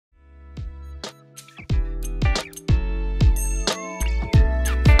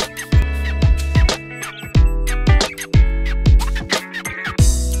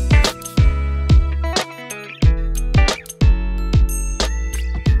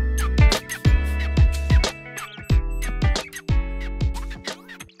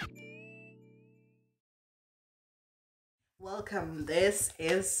welcome. This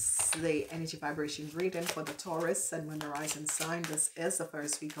is the energy vibration reading for the Taurus Sun, Moon, Rising sign. This is the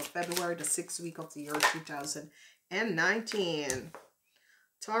first week of February, the 6th week of the year 2019.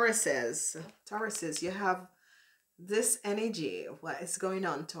 Tauruses, you have this energy. What is going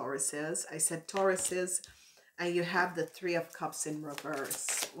on, Tauruses? I said Tauruses, and you have the Three of Cups in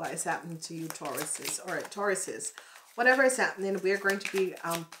reverse. What is happening to you, Tauruses? All right, Tauruses, whatever is happening, we're going to be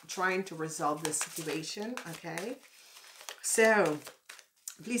trying to resolve this situation, okay? So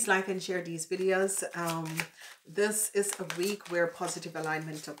please like and share these videos. This is a week where positive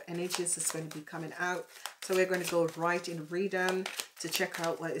alignment of energies is going to be coming out. So we're going to go right in reading to check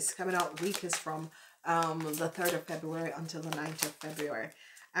out what is coming out. Week is from the 3rd of February until the 9th of February.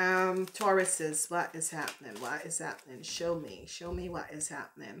 Tauruses, what is happening? What is happening? Show me what is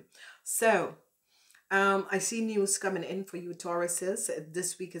happening. So I see news coming in for you, Tauruses.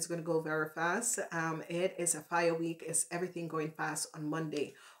 This week is going to go very fast. It is a fire week. It's everything going fast on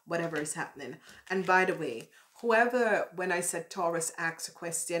Monday, whatever is happening. And by the way, whoever, when I said Taurus asks a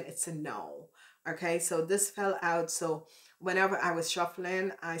question, it's a no. Okay, so this fell out. So whenever I was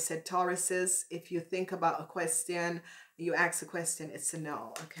shuffling, I said Tauruses, if you think about a question, you ask a question, it's a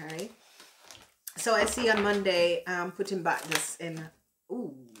no. Okay, so I see on Monday, putting back this in.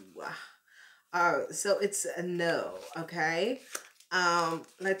 Ooh. So it's a no. Okay,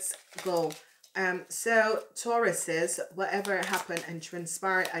 let's go. So Tauruses, whatever happened and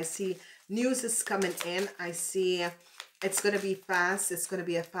transpired, I see news is coming in. I see it's going to be fast. It's going to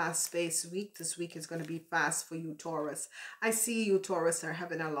be a fast-paced week. This week is going to be fast for you, Taurus. I see you, Taurus, are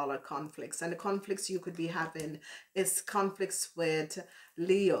having a lot of conflicts. And the conflicts you could be having is conflicts with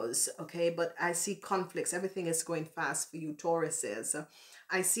Leos, okay? But I see conflicts. Everything is going fast for you, Tauruses.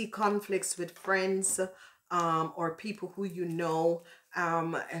 I see conflicts with friends or people who you know,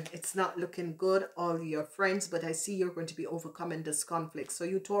 and it's not looking good, all your friends, but I see you're going to be overcoming this conflict. So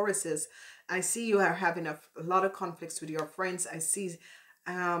you Tauruses, I see you are having a lot of conflicts with your friends. I see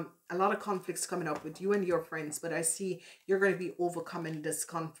a lot of conflicts coming up with you and your friends, but I see you're going to be overcoming this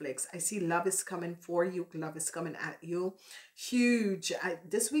conflicts. I see love is coming for you. Love is coming at you. Huge.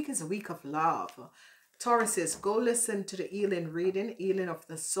 This week is a week of love. Tauruses, go listen to the healing reading, healing of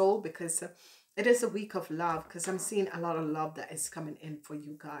the soul, because it is a week of love, because I'm seeing a lot of love that is coming in for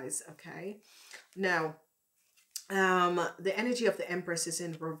you guys, okay? Now, the energy of the Empress is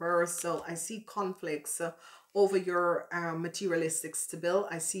in reverse, so I see conflicts over your materialistic stability.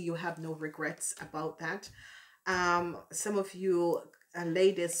 I see you have no regrets about that. Some of you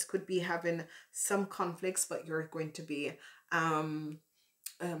ladies could be having some conflicts, but you're going to be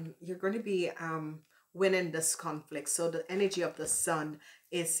winning this conflict. So the energy of the sun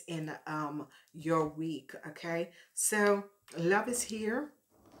is in your week, okay? So love is here.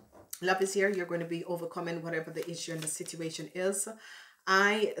 Love is here. You're going to be overcoming whatever the issue and the situation is.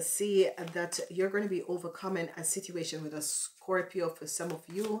 I see that you're going to be overcoming a situation with a Scorpio for some of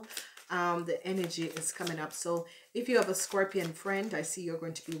you. The energy is coming up. So if you have a Scorpion friend, I see you're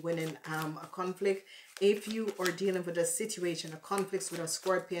going to be winning a conflict. If you are dealing with a situation, a conflict with a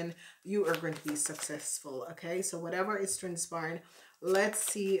Scorpion, you are going to be successful. Okay, so whatever is transpiring, let's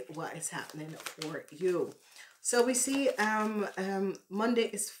see what is happening for you. So we see Monday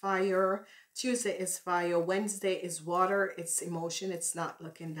is fire, Tuesday is fire, Wednesday is water, it's emotion, it's not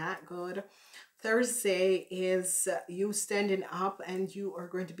looking that good. Thursday is you standing up and you are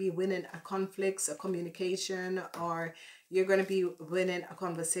going to be winning a conflict, a communication, or you're going to be winning a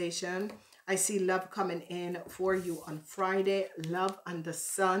conversation. I see love coming in for you on Friday. Love and the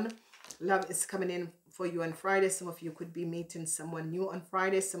sun. Love is coming in for you on Friday. Some of you could be meeting someone new on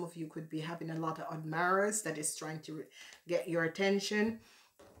Friday. Some of you could be having a lot of admirers that is trying to get your attention.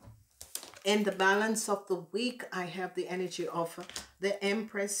 In the balance of the week, I have the energy of the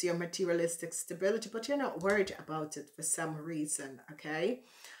Empress, your materialistic stability, but you're not worried about it for some reason, okay?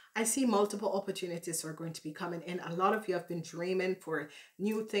 I see multiple opportunities are going to be coming in. A lot of you have been dreaming for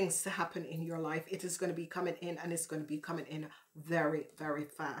new things to happen in your life. It is going to be coming in, and it's going to be coming in very, very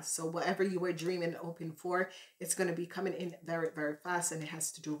fast. So whatever you were dreaming and hoping for, it's going to be coming in very, very fast, and it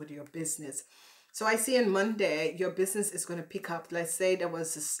has to do with your business. So I see on Monday, your business is going to pick up. Let's say there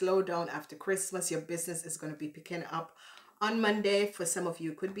was a slowdown after Christmas. Your business is going to be picking up on Monday. For some of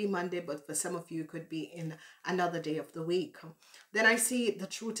you, it could be Monday, but for some of you, it could be in another day of the week. Then I see the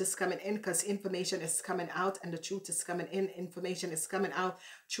truth is coming in, because information is coming out and the truth is coming in. Information is coming out.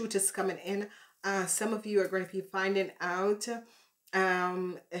 Truth is coming in. Some of you are going to be finding out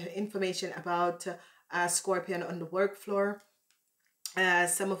information about Scorpion on the work floor.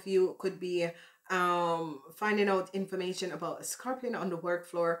 Some of you could be finding out information about a Scorpion on the work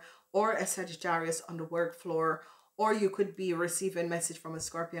floor, or a Sagittarius on the work floor, or you could be receiving message from a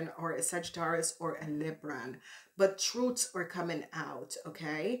Scorpion or a Sagittarius or a Libran. But truths are coming out,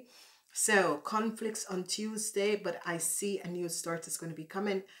 okay? So conflicts on Tuesday, but I see a new start is going to be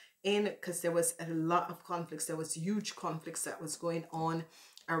coming in, because there was a lot of conflicts. There was huge conflicts that was going on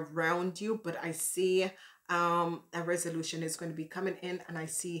around you, but I see a resolution is going to be coming in, and I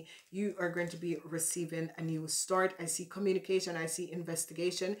see you are going to be receiving a new start. I see communication, I see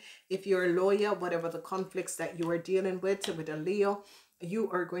investigation. If you're a lawyer, whatever the conflicts that you are dealing with a Leo, you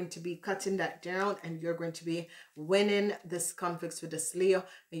are going to be cutting that down, and you're going to be winning this conflicts with this Leo,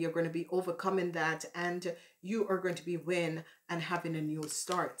 and you're going to be overcoming that, and you are going to be win and having a new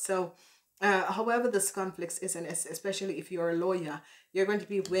start. So however this conflicts is, and especially if you're a lawyer, you're going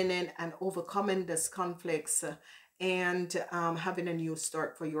to be winning and overcoming this conflicts, and having a new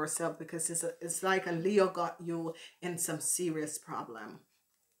start for yourself, because it's like a Leo got you in some serious problem.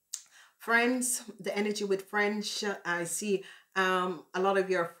 Friends, the energy with friends, I see a lot of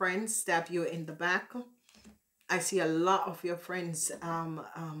your friends stab you in the back. I see a lot of your friends,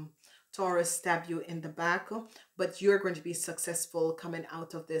 Taurus, stab you in the back, but you're going to be successful coming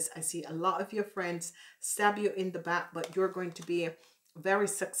out of this. I see a lot of your friends stab you in the back, but you're going to be very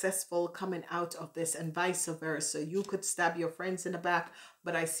successful coming out of this, and vice versa. You could stab your friends in the back,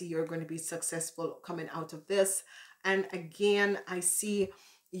 but I see you're going to be successful coming out of this. And again, I see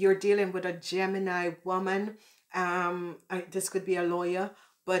you're dealing with a Gemini woman. This could be a lawyer,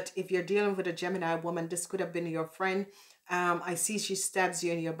 but if you're dealing with a Gemini woman, this could have been your friend. I see she stabs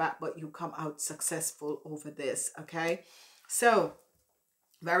you in your back, but you come out successful over this, okay? So,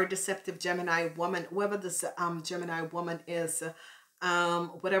 very deceptive Gemini woman, whoever this Gemini woman is,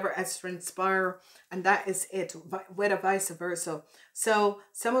 whatever has transpired, and that is it, whether vice versa. So,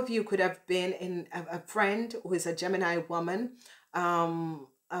 some of you could have been in a friend who is a Gemini woman,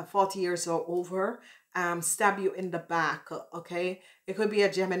 40 years or over, stab you in the back, okay? It could be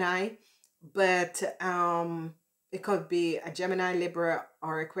a Gemini, but it could be a Gemini, Libra,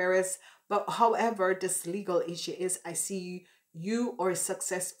 or Aquarius. But however this legal issue is, I see you are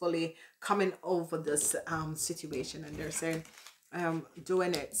successfully coming over this situation, and they're saying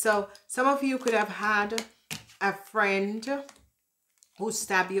doing it. So some of you could have had a friend who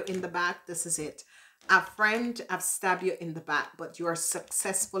stabbed you in the back. This is it. A friend have stabbed you in the back, but you are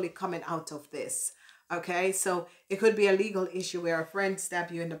successfully coming out of this. Okay, so it could be a legal issue where a friend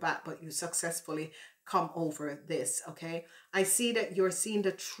stabbed you in the back, but you successfully come over this. Okay, I see that you're seeing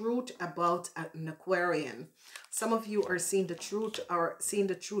the truth about an Aquarian. Some of you are seeing the truth, or seeing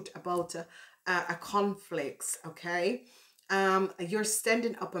the truth about a conflict. Okay, you're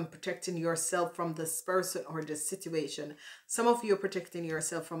standing up and protecting yourself from this person or this situation. Some of you are protecting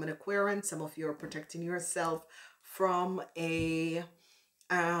yourself from an Aquarian. Some of you are protecting yourself from a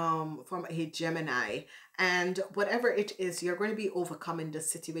Gemini, and whatever it is, you're going to be overcoming this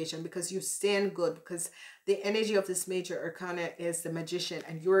situation because you stand good, because the energy of this major arcana is the Magician,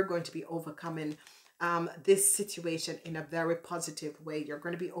 and you're going to be overcoming this situation in a very positive way. You're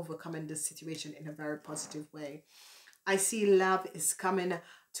going to be overcoming this situation in a very positive way. I see love is coming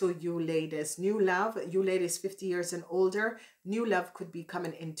to you ladies. New love, you ladies 50 years and older, new love could be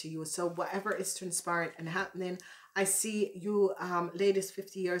coming into you. So whatever is transpiring and happening, I see you ladies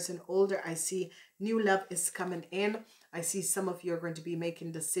 50 years and older, I see new love is coming in. I see some of you are going to be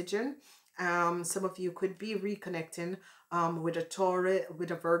making decision. Some of you could be reconnecting with a Taurus,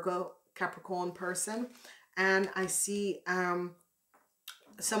 with a Virgo, Capricorn person. And I see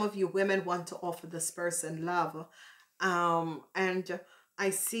some of you women want to offer this person love. And I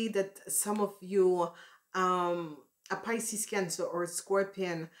see that some of you, a Pisces, Cancer, or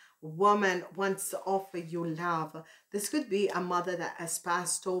Scorpion woman wants to offer you love. This could be a mother that has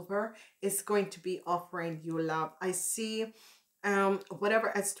passed over, is going to be offering you love. I see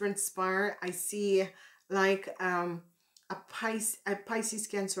whatever has transpired. I see like a Pisces,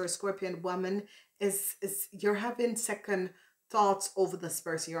 Cancer, or Scorpion woman is you're having second thoughts over this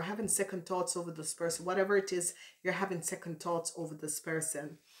person. You're having second thoughts over this person. Whatever it is, you're having second thoughts over this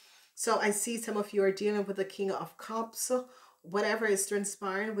person. So I see some of you are dealing with the King of Cups. Whatever is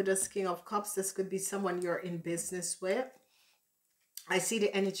transpiring with this King of Cups, this could be someone you're in business with. I see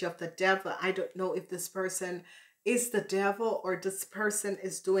the energy of the devil. I don't know if this person is the devil or this person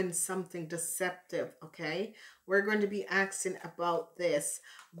is doing something deceptive, okay? We're going to be asking about this.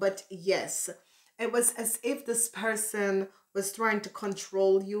 But yes, it was as if this person was trying to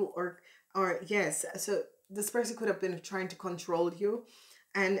control you, or yes, so this person could have been trying to control you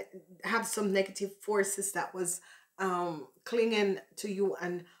and have some negative forces that was clinging to you,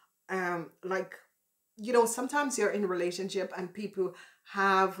 and like, you know, sometimes you're in a relationship and people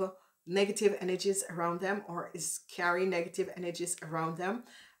have negative energies around them or is carrying negative energies around them.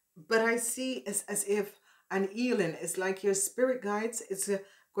 But I see it's as if an healing is like your spirit guides is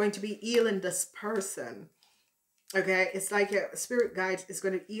going to be healing this person. Okay, it's like a spirit guide is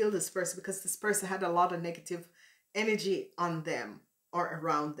going to heal this person because this person had a lot of negative energy on them or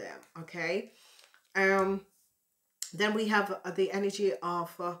around them. Okay. Then we have the energy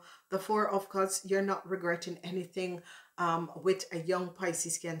of the Four of Cups. You're not regretting anything with a young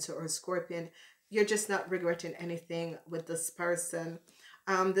Pisces, Cancer, or Scorpion. You're just not regretting anything with this person.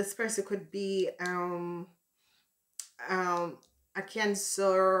 This person could be a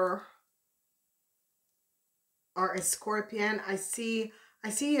Cancer or a Scorpion. I see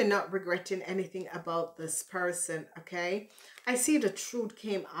you're not regretting anything about this person, okay? I see the truth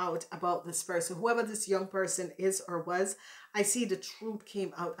came out about this person. Whoever this young person is or was, I see the truth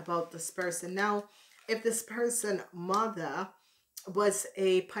came out about this person. Now, if this person mother was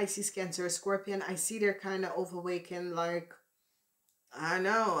a Pisces, Cancer, Scorpion, I see they're kind of overwaking, like, I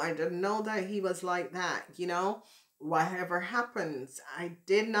know, I didn't know that he was like that, you know? Whatever happens, I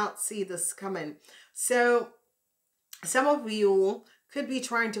did not see this coming. So, some of you could be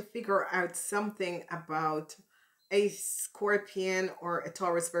trying to figure out something about a Scorpion or a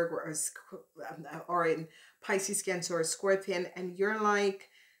Taurus, Virgo, or in Pisces, Cancer, or Scorpion, and you're like,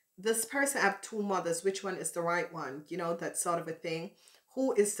 this person have two mothers. Which one is the right one? You know, that sort of a thing.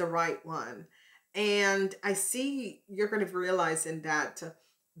 Who is the right one? And I see you're going to be realizing that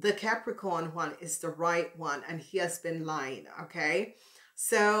the Capricorn one is the right one, and he has been lying, okay?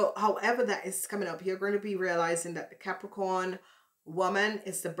 So, however that is coming up, you're going to be realizing that the Capricorn woman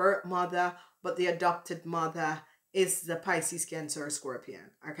is the birth mother, but the adopted mother is the Pisces, Cancer, or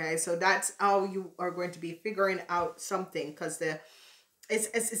Scorpion. Okay, so that's how you are going to be figuring out something, because it's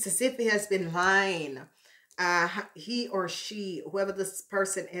as if he has been lying. He or she, whoever this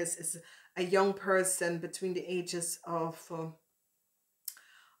person is a young person between the ages of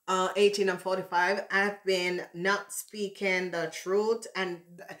 18 and 45. I've been not speaking the truth. And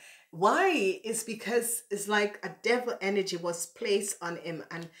why is because it's like a devil energy was placed on him,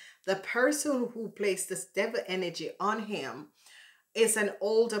 and the person who placed this devil energy on him is an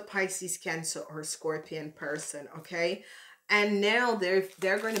older Pisces, Cancer, or Scorpion person. Okay, and now they're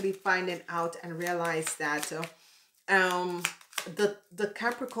going to be finding out and realize that the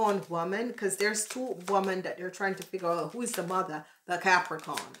Capricorn woman, because there's two women that they're trying to figure out who is the mother. The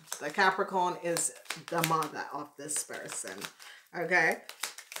Capricorn is the mother of this person. Okay,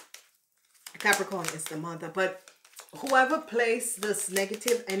 Capricorn is the mother, but whoever placed this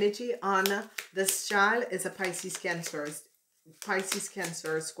negative energy on this child is a Pisces, Cancer,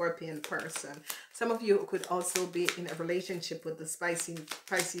 Scorpion person. Some of you could also be in a relationship with the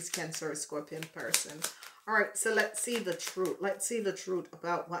Pisces, Cancer, Scorpion person. All right, so let's see the truth. Let's see the truth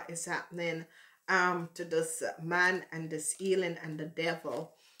about what is happening to this man and this healing and the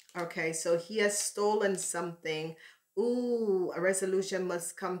devil. Okay, so he has stolen something. Ooh, a resolution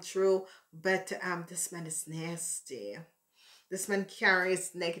must come true, but this man is nasty. This man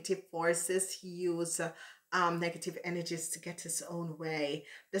carries negative forces. He uses negative energies to get his own way.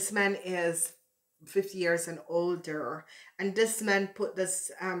 This man is 50 years and older, and this man put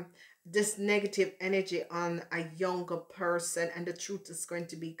this negative energy on a younger person, and the truth is going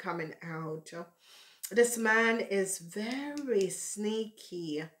to be coming out. This man is very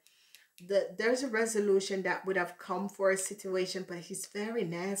sneaky. There's a resolution that would have come for a situation, but he's very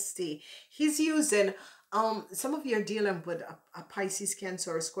nasty. He's using some of you are dealing with a Pisces,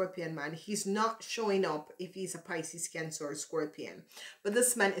 Cancer, or Scorpion man. He's not showing up if he's a Pisces, Cancer, or Scorpion, but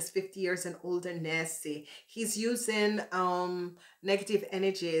this man is 50 years and older, nasty. He's using negative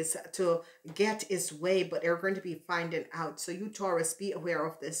energies to get his way, but they're going to be finding out. So you Taurus, be aware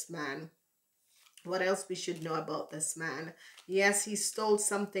of this man. What else we should know about this man? Yes, he stole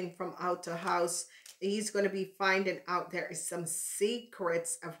something from outer house. He's going to be finding out there is some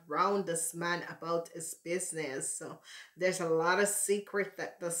secrets around this man about his business. So there's a lot of secret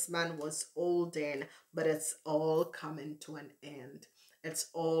that this man was holding, but it's all coming to an end.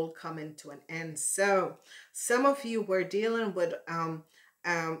 It's all coming to an end. So some of you were dealing with a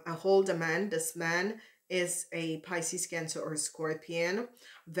older man. This man is a Pisces, Cancer, or Scorpion.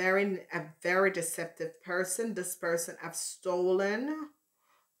 A very deceptive person. This person have stolen,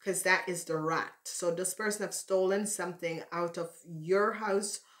 because that is the rat. So this person have stolen something out of your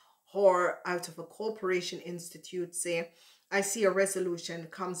house or out of a corporation institute. Say, I see a resolution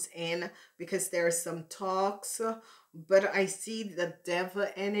comes in because there are some talks, but I see the devil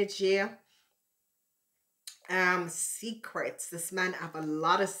energy. Secrets. This man have a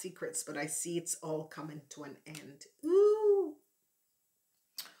lot of secrets, but I see it's all coming to an end. Ooh.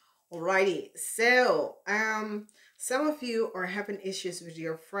 Alrighty, so some of you are having issues with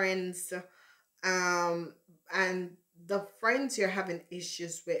your friends, um, and the friends you're having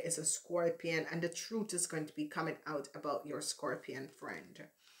issues with is a Scorpion, and the truth is going to be coming out about your Scorpion friend.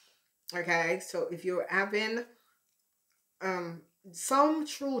 Okay, so if you're having um some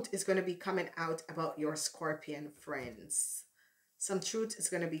truth is going to be coming out about your Scorpion friends. Some truth is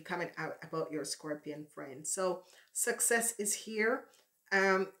going to be coming out about your Scorpion friend. So success is here.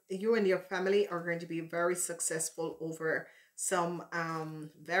 You and your family are going to be very successful over some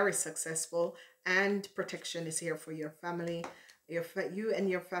very successful, and protection is here for your family. You and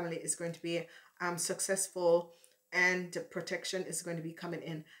your family is going to be successful, and protection is going to be coming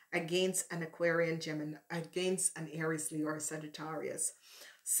in against an Aquarian, Gemini, against an Aries, Leo, or Sagittarius.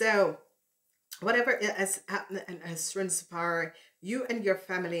 So whatever has happened and has transpired, you and your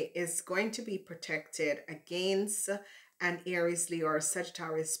family is going to be protected against an Aries, Leo, or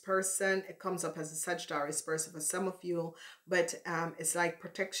Sagittarius person. It comes up as a Sagittarius person for some of you, but it's like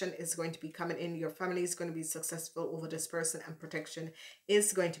protection is going to be coming in. Your family is going to be successful over this person, and protection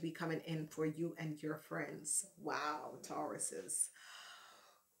is going to be coming in for you and your friends. Wow, Tauruses.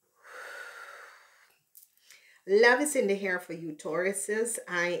 Love is in the air for you, Tauruses.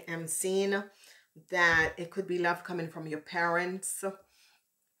 I am seeing that it could be love coming from your parents.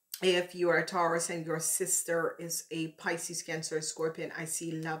 If you are a Taurus and your sister is a Pisces, Cancer, Scorpion, I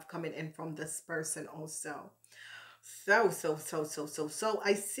see love coming in from this person also. So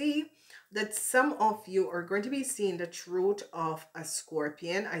I see that some of you are going to be seeing the truth of a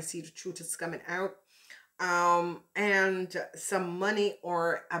Scorpion. I see the truth is coming out. And some money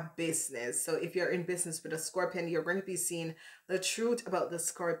or a business. So if you're in business with a Scorpion, you're going to be seeing the truth about the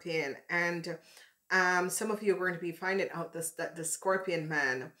Scorpion. And some of you are going to be finding out this, that the Scorpion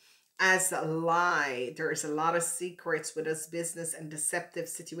man as a lie. There's a lot of secrets with this business and deceptive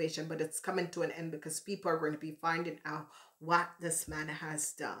situation, but it's coming to an end because people are going to be finding out what this man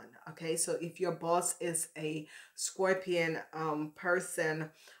has done. Okay, so if your boss is a Scorpion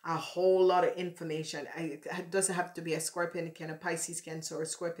person, a whole lot of information. It doesn't have to be a Scorpion, it can a Pisces, Cancer, or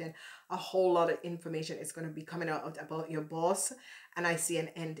Scorpion. A whole lot of information is going to be coming out about your boss, and I see an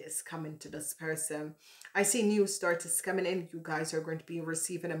end is coming to this person. I see new start is coming in. You guys are going to be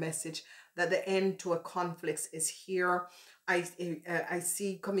receiving a message that the end to a conflict is here. I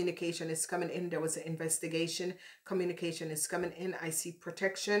see communication is coming in. There was an investigation. Communication is coming in. I see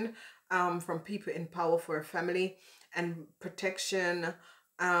protection from people in power for a family, and protection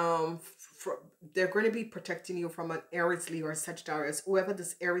they're going to be protecting you from an Aries, Leo, or Sagittarius. Whoever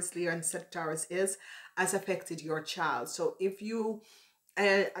this Aries, Leo, and Sagittarius is has affected your child. So if you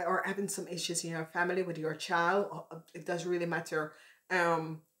are having some issues in your family with your child, it doesn't really matter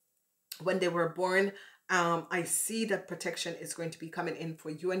when they were born. I see that protection is going to be coming in for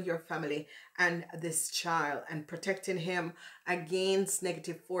you and your family and this child, and protecting him against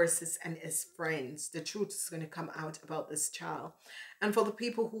negative forces and his friends. The truth is going to come out about this child. And for the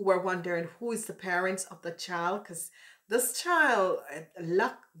people who were wondering who is the parents of the child, because this child,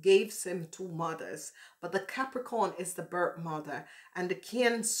 luck gave him two mothers, but the Capricorn is the birth mother and the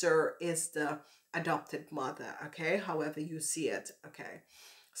Cancer is the adopted mother. Okay, however you see it. Okay,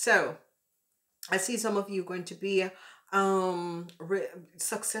 so I see some of you going to be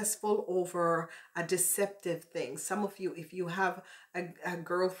successful over a deceptive thing. Some of you, if you have a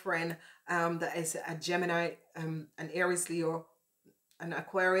girlfriend that is a Gemini, an Aries, Leo, an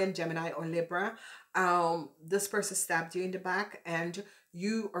Aquarian, Gemini, or Libra, this person stabbed you in the back and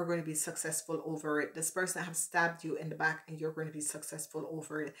you are going to be successful over it. This person have stabbed you in the back and you're going to be successful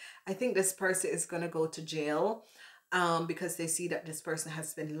over it. I think this person is going to go to jail because they see that this person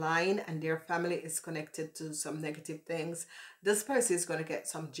has been lying and their family is connected to some negative things. This person is going to get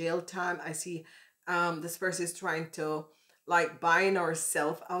some jail time. I see this person is trying to like buying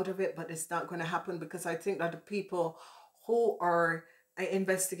ourselves out of it, but it's not going to happen because I think that the people who are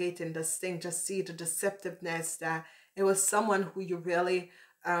investigating this thing just see the deceptiveness, that it was someone who you really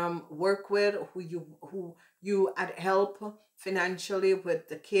work with, who you had help financially with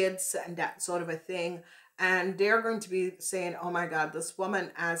the kids and that sort of a thing, and they're going to be saying, oh my god, this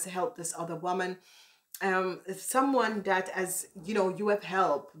woman has helped this other woman, someone that, as you know, you have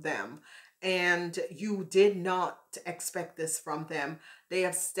helped them and you did not expect this from them. They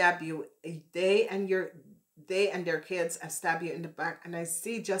have stabbed you. They and their kids have stabbed you in the back, and I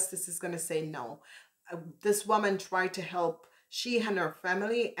see justice is going to say no. This woman tried to help she and her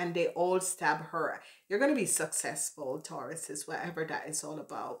family, and they all stab her. You're going to be successful, Taurus, is whatever that is all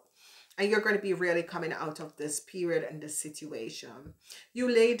about. And you're going to be really coming out of this period and this situation. You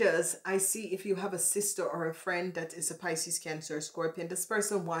ladies, I see if you have a sister or a friend that is a Pisces, Cancer, Scorpion, this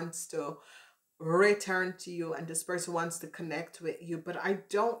person wants to return to you and this person wants to connect with you, but I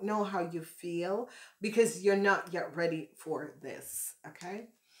don't know how you feel because you're not yet ready for this. Okay,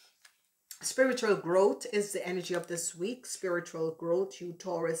 spiritual growth is the energy of this week. Spiritual growth, you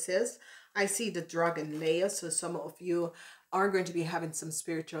Tauruses. I see the dragon layer, so some of you are going to be having some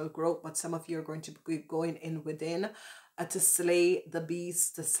spiritual growth, but some of you are going to be going in within to slay the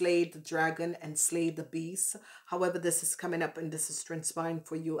beast, to slay the dragon and slay the beast. However, this is coming up and this is transpiring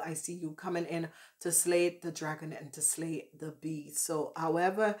for you. I see you coming in to slay the dragon and to slay the beast. So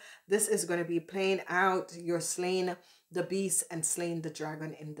however this is going to be playing out, you're slaying the beast and slaying the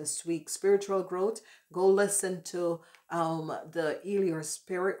dragon in this week. Spiritual growth, go listen to the Your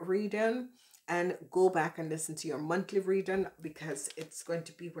Spirit reading and go back and listen to your monthly reading because it's going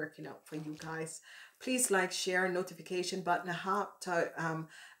to be working out for you guys. Please like, share, notification button, to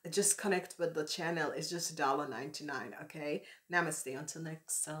just connect with the channel. It's just $1.99. Okay, namaste until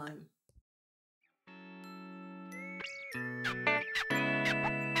next time.